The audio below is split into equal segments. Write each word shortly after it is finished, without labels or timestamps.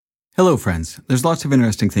Hello, friends. There's lots of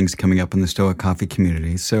interesting things coming up in the Stoic Coffee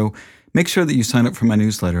community, so make sure that you sign up for my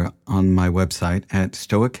newsletter on my website at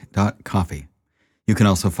stoic.coffee. You can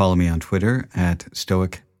also follow me on Twitter at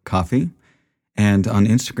stoiccoffee and on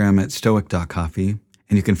Instagram at stoic.coffee,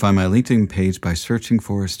 and you can find my LinkedIn page by searching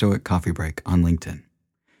for Stoic Coffee Break on LinkedIn.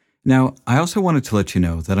 Now, I also wanted to let you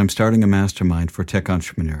know that I'm starting a mastermind for tech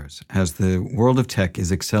entrepreneurs as the world of tech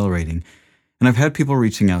is accelerating, and I've had people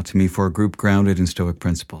reaching out to me for a group grounded in Stoic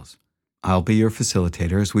principles. I'll be your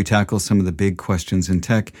facilitator as we tackle some of the big questions in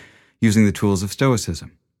tech using the tools of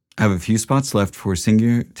Stoicism. I have a few spots left for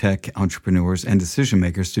senior tech entrepreneurs and decision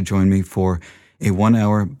makers to join me for a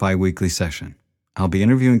 1-hour bi-weekly session. I'll be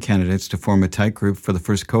interviewing candidates to form a tight group for the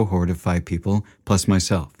first cohort of 5 people, plus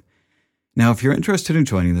myself. Now, if you're interested in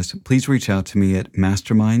joining this, please reach out to me at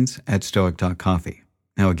masterminds@stoic.coffee.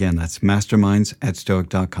 Now, again, that's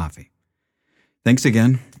masterminds@stoic.coffee. Thanks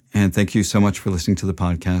again, and thank you so much for listening to the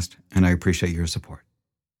podcast, and I appreciate your support.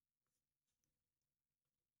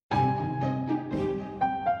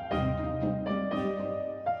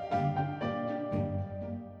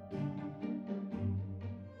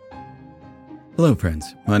 Hello,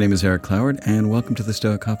 friends. My name is Eric Cloward, and welcome to the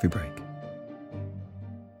Stoic Coffee Break.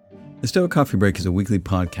 The Stoic Coffee Break is a weekly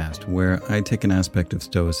podcast where I take an aspect of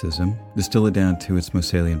Stoicism, distill it down to its most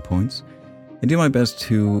salient points, and do my best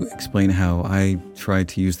to explain how I try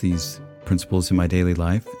to use these principles in my daily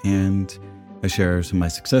life, and I share some of my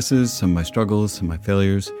successes, some of my struggles, some of my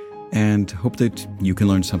failures, and hope that you can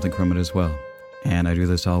learn something from it as well. And I do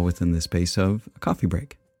this all within the space of a coffee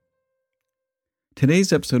break.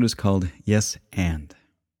 Today's episode is called Yes and.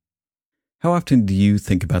 How often do you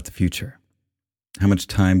think about the future? How much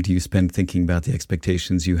time do you spend thinking about the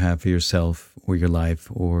expectations you have for yourself or your life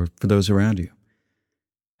or for those around you?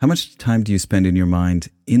 How much time do you spend in your mind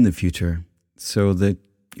in the future so that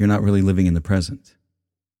you're not really living in the present?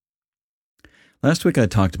 Last week I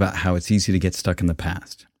talked about how it's easy to get stuck in the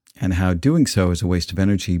past and how doing so is a waste of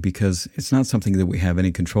energy because it's not something that we have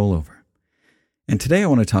any control over. And today I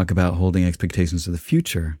want to talk about holding expectations of the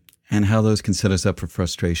future and how those can set us up for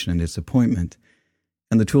frustration and disappointment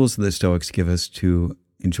and the tools that the Stoics give us to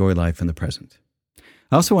enjoy life in the present.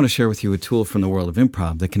 I also want to share with you a tool from the world of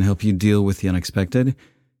improv that can help you deal with the unexpected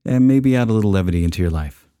and maybe add a little levity into your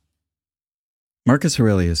life. Marcus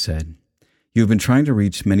Aurelius said, "You have been trying to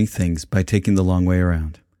reach many things by taking the long way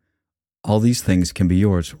around. All these things can be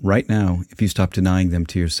yours right now if you stop denying them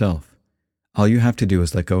to yourself. All you have to do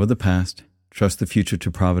is let go of the past, trust the future to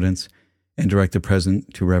providence, and direct the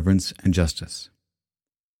present to reverence and justice."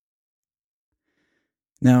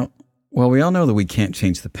 Now, while we all know that we can't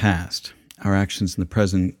change the past, our actions in the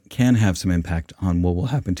present can have some impact on what will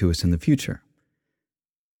happen to us in the future.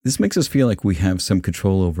 This makes us feel like we have some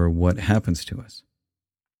control over what happens to us.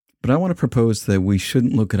 But I want to propose that we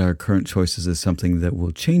shouldn't look at our current choices as something that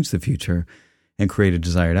will change the future and create a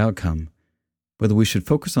desired outcome, but that we should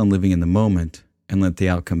focus on living in the moment and let the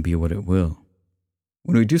outcome be what it will.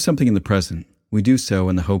 When we do something in the present, we do so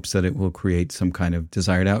in the hopes that it will create some kind of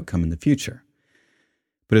desired outcome in the future.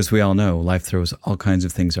 But as we all know, life throws all kinds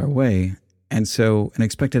of things our way, and so an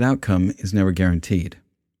expected outcome is never guaranteed.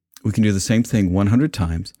 We can do the same thing 100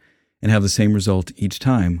 times and have the same result each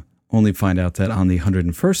time, only find out that on the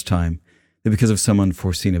 101st time, that because of some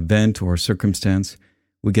unforeseen event or circumstance,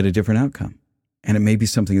 we get a different outcome. And it may be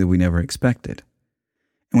something that we never expected.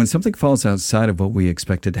 And when something falls outside of what we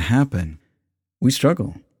expected to happen, we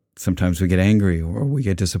struggle. Sometimes we get angry or we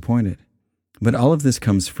get disappointed. But all of this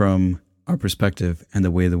comes from our perspective and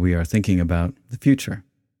the way that we are thinking about the future.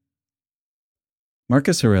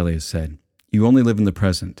 Marcus Aurelius said, "You only live in the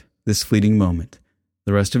present, this fleeting moment.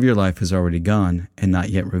 The rest of your life is already gone and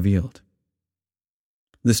not yet revealed."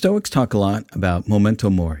 The Stoics talk a lot about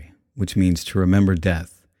Memento Mori, which means to remember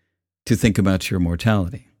death, to think about your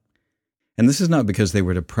mortality. And this is not because they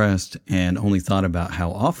were depressed and only thought about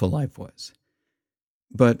how awful life was.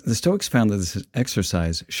 But the Stoics found that this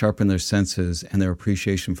exercise sharpened their senses and their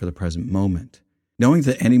appreciation for the present moment. Knowing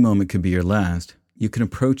that any moment could be your last, you can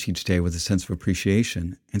approach each day with a sense of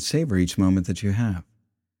appreciation and savor each moment that you have.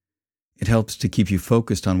 It helps to keep you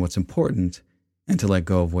focused on what's important and to let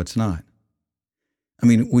go of what's not. I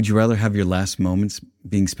mean, would you rather have your last moments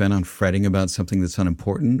being spent on fretting about something that's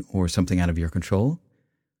unimportant or something out of your control?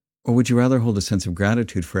 Or would you rather hold a sense of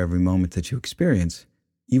gratitude for every moment that you experience,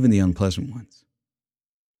 even the unpleasant ones?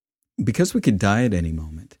 Because we could die at any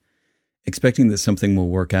moment, expecting that something will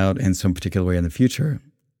work out in some particular way in the future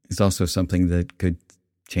is also something that could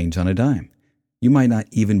change on a dime. You might not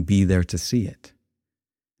even be there to see it.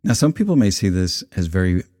 Now, some people may see this as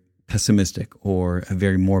very pessimistic or a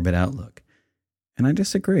very morbid outlook, and I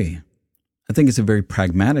disagree. I think it's a very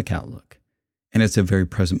pragmatic outlook, and it's a very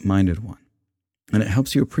present-minded one. And it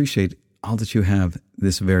helps you appreciate all that you have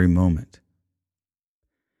this very moment.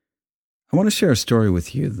 I want to share a story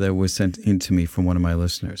with you that was sent in to me from one of my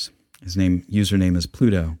listeners. His username is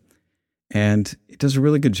Pluto, and it does a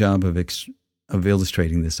really good job of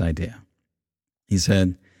illustrating this idea. He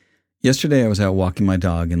said, "Yesterday I was out walking my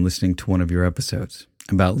dog and listening to one of your episodes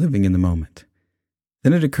about living in the moment.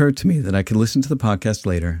 Then it occurred to me that I could listen to the podcast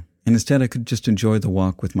later, and instead I could just enjoy the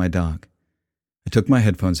walk with my dog. I took my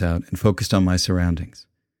headphones out and focused on my surroundings.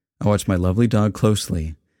 I watched my lovely dog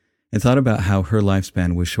closely and thought about how her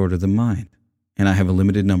lifespan was shorter than mine, and I have a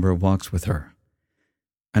limited number of walks with her.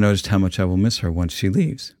 I noticed how much I will miss her once she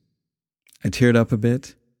leaves. I teared up a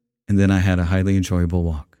bit, and then I had a highly enjoyable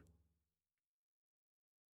walk."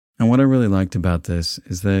 And what I really liked about this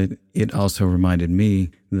is that it also reminded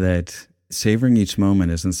me that savoring each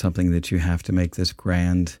moment isn't something that you have to make this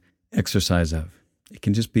grand exercise of. It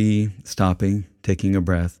can just be stopping, taking a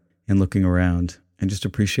breath, and looking around, and just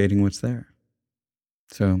appreciating what's there.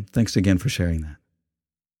 So thanks again for sharing that.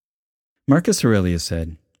 Marcus Aurelius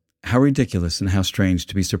said, "How ridiculous and how strange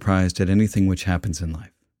to be surprised at anything which happens in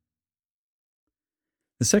life."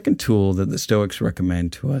 The second tool that the Stoics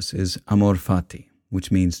recommend to us is amor fati,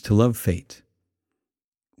 which means to love fate.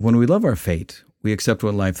 When we love our fate, we accept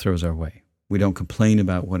what life throws our way. We don't complain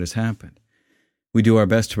about what has happened. We do our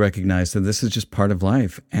best to recognize that this is just part of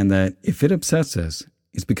life, and that if it upsets us,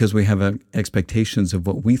 it's because we have expectations of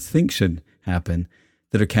what we think should happen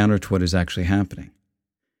that are counter to what is actually happening.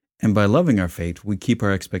 And by loving our fate, we keep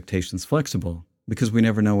our expectations flexible because we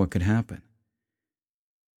never know what could happen.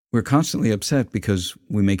 We're constantly upset because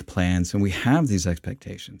we make plans and we have these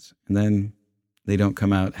expectations, and then they don't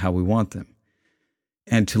come out how we want them.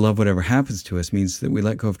 And to love whatever happens to us means that we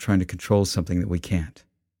let go of trying to control something that we can't.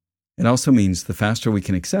 It also means the faster we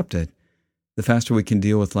can accept it, the faster we can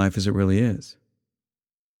deal with life as it really is.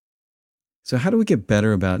 So how do we get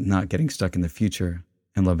better about not getting stuck in the future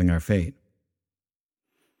and loving our fate?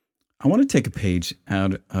 I want to take a page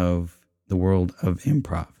out of the world of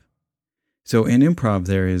improv. So in improv,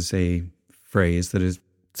 there is a phrase that is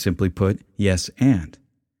simply put, yes and.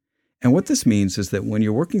 And what this means is that when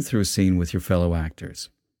you're working through a scene with your fellow actors,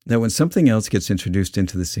 that when something else gets introduced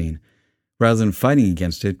into the scene, rather than fighting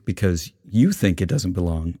against it because you think it doesn't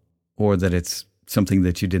belong or that it's something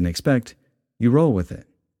that you didn't expect, you roll with it.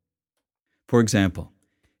 For example,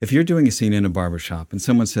 if you're doing a scene in a barbershop and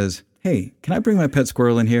someone says, "Hey, can I bring my pet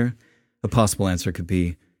squirrel in here?" A possible answer could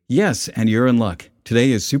be, "Yes, and you're in luck.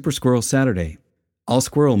 Today is Super Squirrel Saturday. All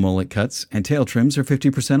squirrel mullet cuts and tail trims are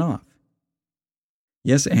 50% off."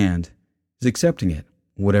 Yes and is accepting it,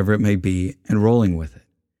 whatever it may be, and rolling with it.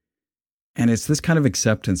 And it's this kind of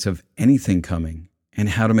acceptance of anything coming and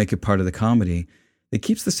how to make it part of the comedy that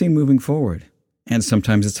keeps the scene moving forward. And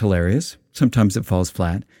sometimes it's hilarious, sometimes it falls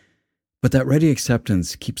flat, but that ready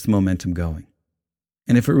acceptance keeps the momentum going.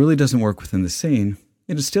 And if it really doesn't work within the scene,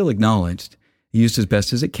 it is still acknowledged, used as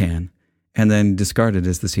best as it can, and then discarded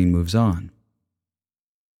as the scene moves on.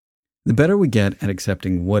 The better we get at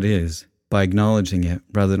accepting what is, by acknowledging it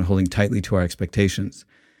rather than holding tightly to our expectations,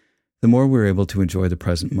 the more we're able to enjoy the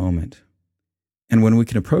present moment. And when we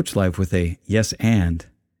can approach life with a yes and,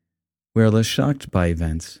 we are less shocked by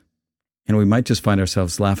events, and we might just find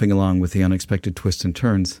ourselves laughing along with the unexpected twists and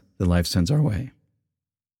turns that life sends our way.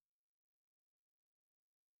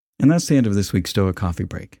 And that's the end of this week's Stoic Coffee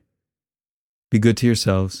Break. Be good to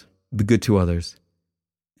yourselves, be good to others,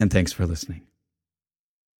 and thanks for listening.